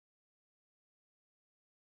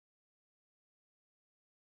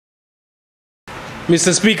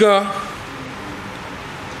Mr. Speaker,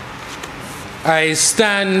 I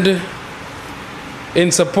stand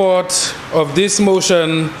in support of this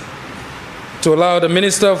motion to allow the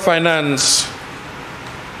Minister of Finance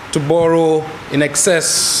to borrow in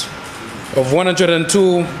excess of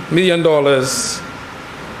 $102 million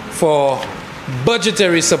for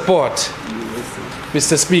budgetary support,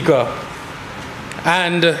 Mr. Speaker.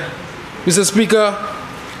 And, Mr. Speaker,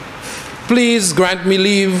 please grant me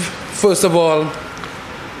leave, first of all,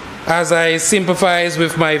 as I sympathize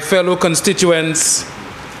with my fellow constituents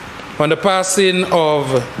on the passing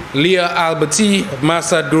of Leah Alberti of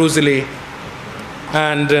Massad Grosile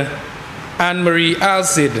and Anne-Marie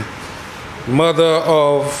Alcid, mother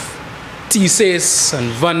of Thesis and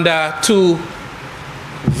Vanda, two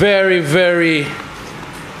very, very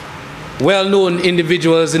well-known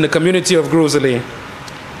individuals in the community of Grosile.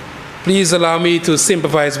 Please allow me to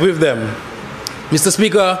sympathize with them. Mr.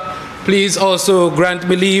 Speaker, please also grant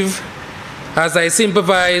me leave as I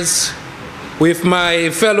sympathize with my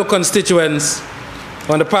fellow constituents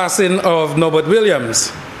on the passing of Norbert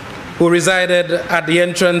Williams, who resided at the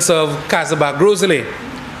entrance of Casimir Grosile.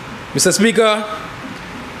 Mr. Speaker,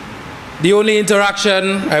 the only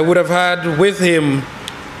interaction I would have had with him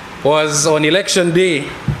was on election day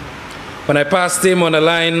when I passed him on a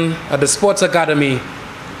line at the Sports Academy,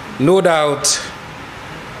 no doubt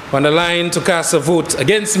on the line to cast a vote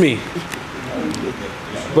against me.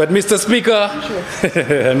 But Mr. Speaker,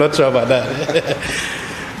 I'm not sure about that.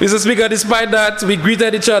 Mr. Speaker, despite that, we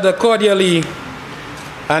greeted each other cordially,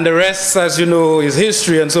 and the rest, as you know, is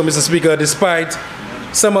history. And so, Mr. Speaker, despite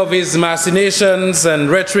some of his machinations and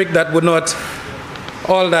rhetoric that were not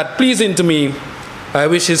all that pleasing to me, I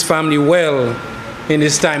wish his family well in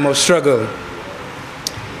this time of struggle.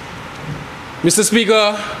 Mr.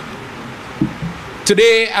 Speaker,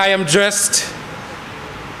 today I am dressed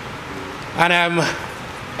and I'm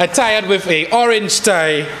attired with an orange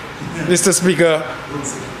tie, Mr. Speaker,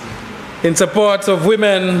 in support of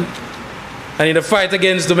women and in the fight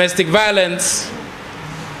against domestic violence,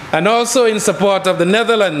 and also in support of the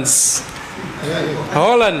Netherlands,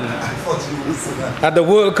 Holland, at the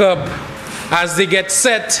World Cup as they get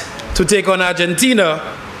set to take on Argentina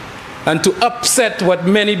and to upset what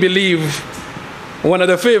many believe one of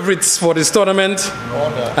the favorites for this tournament.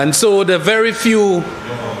 And so the very few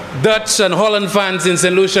Dutch and Holland fans in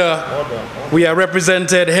St. Lucia, we are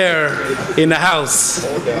represented here in the house.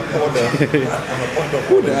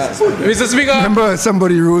 Mr. Speaker. Remember,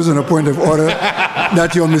 somebody rose on a point of order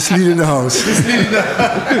that you're misleading the House.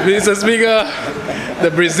 Mr. Speaker,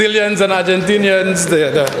 the Brazilians and Argentinians,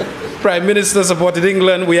 the Prime Minister supported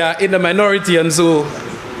England. We are in the minority, and so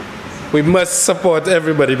we must support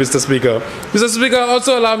everybody, Mr. Speaker. Mr. Speaker,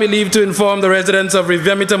 also allow me leave to inform the residents of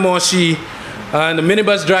Rivière-Mirtamorchi and the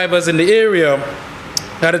minibus drivers in the area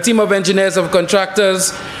that a team of engineers of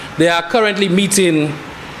contractors, they are currently meeting,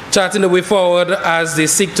 charting the way forward as they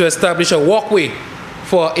seek to establish a walkway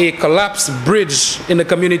for a collapsed bridge in the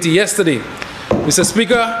community yesterday. Mr.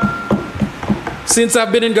 Speaker, since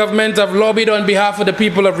I've been in government, I've lobbied on behalf of the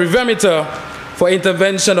people of Rivière-Mirta for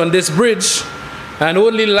intervention on this bridge, and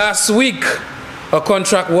only last week a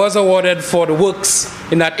contract was awarded for the works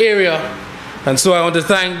in that area. And so I want to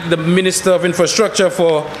thank the Minister of Infrastructure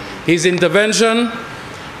for his intervention,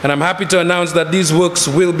 and I'm happy to announce that these works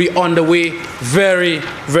will be on the way very,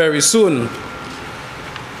 very soon.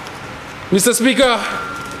 Mr. Speaker,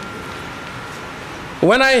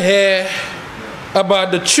 when I hear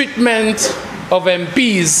about the treatment of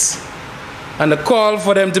MPs and the call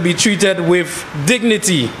for them to be treated with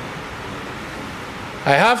dignity,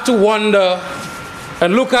 I have to wonder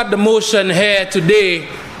and look at the motion here today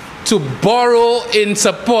to borrow in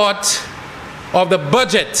support of the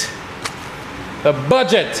budget. The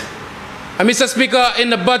budget. And Mr. Speaker, in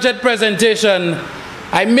the budget presentation,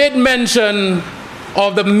 I made mention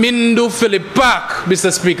of the Mindu Philip Park,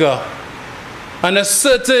 Mr. Speaker, and a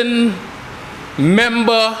certain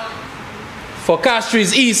member for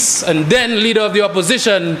Castries East and then leader of the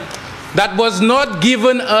opposition that was not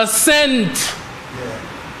given a cent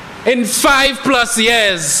in 5+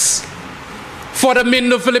 years for the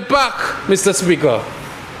Mindu Philip Park, Mr. Speaker.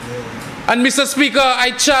 And Mr. Speaker,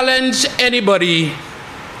 I challenge anybody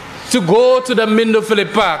to go to the Mindu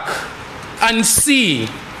Philip Park and see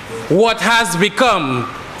what has become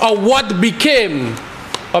or what became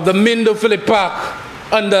of the Mindu Philip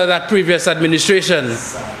Park under that previous administration.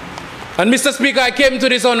 And Mr. Speaker, I came to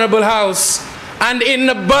this honorable house and in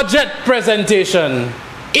the budget presentation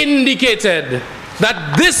indicated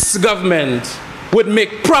that this government would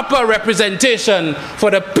make proper representation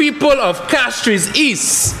for the people of Castries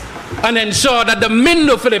East and ensure that the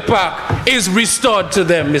Mindu Philip Park is restored to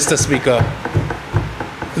them, Mr. Speaker.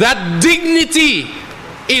 That dignity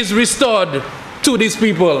is restored to these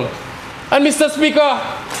people. And Mr. Speaker,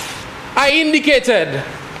 I indicated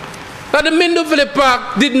that the Mindufili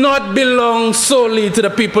Park did not belong solely to the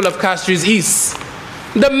people of Castries East.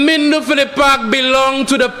 The Mindufili Park belonged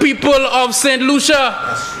to the people of St.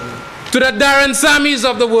 Lucia, to the Darren Sammys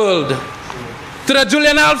of the world, to the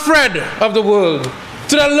Julian Alfred of the world,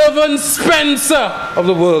 to the Lovan Spencer of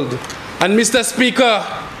the world. And Mr. Speaker,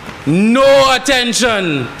 no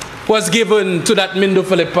attention was given to that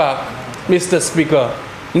Mindufili Park, Mr. Speaker.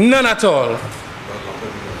 None at all.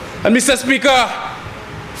 And Mr. Speaker,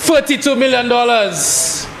 $42 million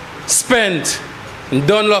spent in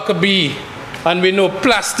Dunlockaby, and we know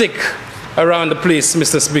plastic around the place,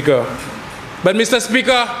 Mr. Speaker. But Mr.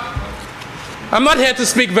 Speaker, I'm not here to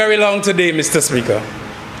speak very long today, Mr. Speaker.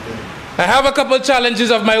 I have a couple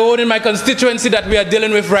challenges of my own in my constituency that we are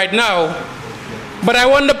dealing with right now. But I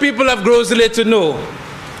want the people of Grosley to know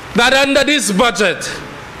that under this budget,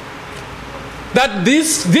 that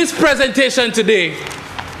this presentation today,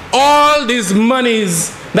 all these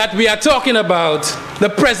monies that we are talking about, the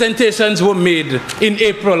presentations were made in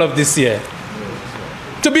April of this year.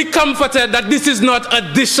 To be comforted that this is not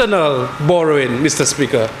additional borrowing, Mr.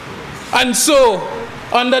 Speaker. And so,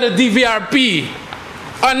 under the DVRP,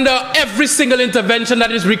 under every single intervention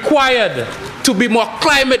that is required to be more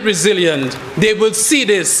climate resilient, they will see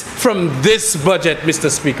this from this budget, Mr.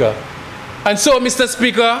 Speaker. And so, Mr.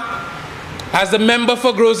 Speaker, as the member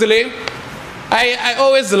for Grosley, I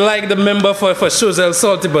always like the member for Choiseul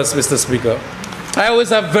Saltibus, Mr. Speaker. I always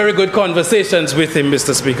have very good conversations with him,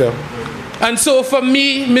 Mr. Speaker. And so for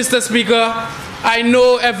me, Mr. Speaker, I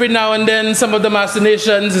know every now and then some of the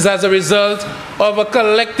machinations is as a result of a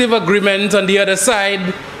collective agreement on the other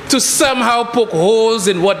side to somehow poke holes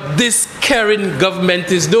in what this caring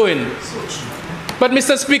government is doing. But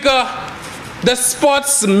Mr. Speaker, the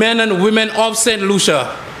sportsmen and women of St.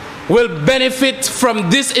 Lucia will benefit from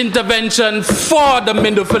this intervention for the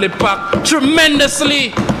Mindufili Park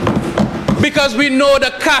tremendously, because we know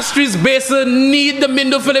the Castries Basin need the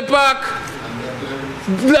Mindufili Park.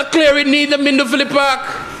 The Cleary need the Mindufili Park.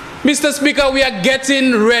 Mr. Speaker, we are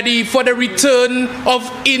getting ready for the return of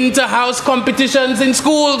inter-house competitions in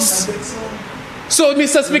schools. So,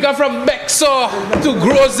 Mr. Speaker, from Bexar to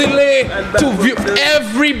Grosley to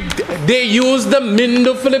they use the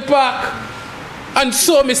Mindufili Park. And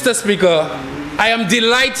so, Mr. Speaker, I am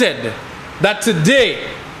delighted that today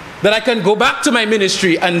that I can go back to my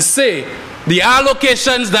ministry and say the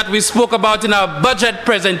allocations that we spoke about in our budget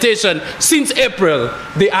presentation since April,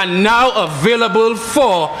 they are now available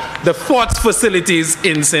for the sports facilities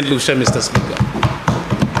in St. Lucia, Mr.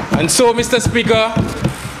 Speaker. And so, Mr. Speaker,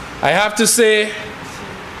 I have to say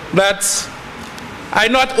that I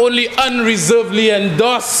not only unreservedly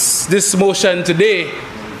endorse this motion today,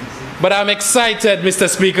 but I'm excited, Mr.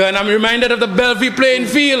 Speaker, and I'm reminded of the Bellevue playing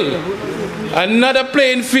field. Another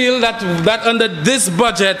playing field that under this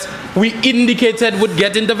budget we indicated would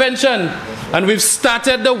get intervention. And we've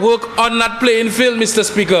started the work on that playing field, Mr.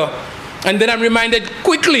 Speaker. And then I'm reminded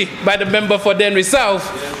quickly by the member for Denry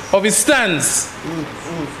South of his stance.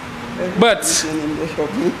 But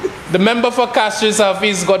the member for Castries South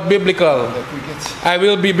East got biblical. I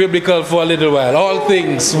will be biblical for a little while. All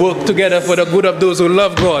things work together for the good of those who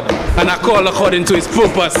love God and are called according to his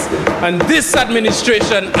purpose. And this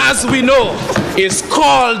administration, as we know, is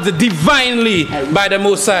called divinely by the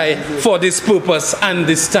Most High for this purpose and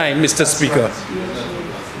this time, Mr. Speaker.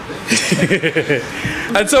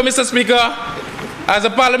 And so, Mr. Speaker, as a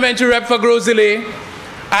parliamentary rep for Grosley,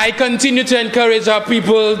 I continue to encourage our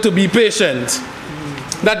people to be patient,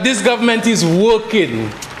 that this government is working.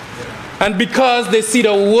 And because they see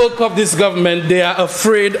the work of this government, they are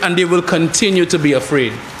afraid and they will continue to be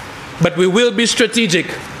afraid. But we will be strategic,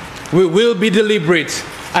 we will be deliberate,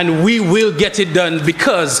 and we will get it done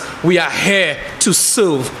because we are here to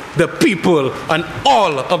serve the people and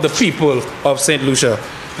all of the people of St. Lucia.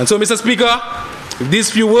 And so, Mr. Speaker, with these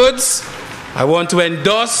few words, I want to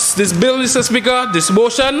endorse this bill, Mr. Speaker, this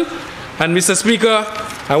motion. And Mr. Speaker,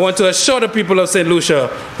 I want to assure the people of St. Lucia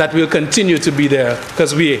that we'll continue to be there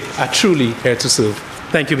because we are truly here to serve.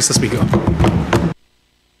 Thank you, Mr. Speaker.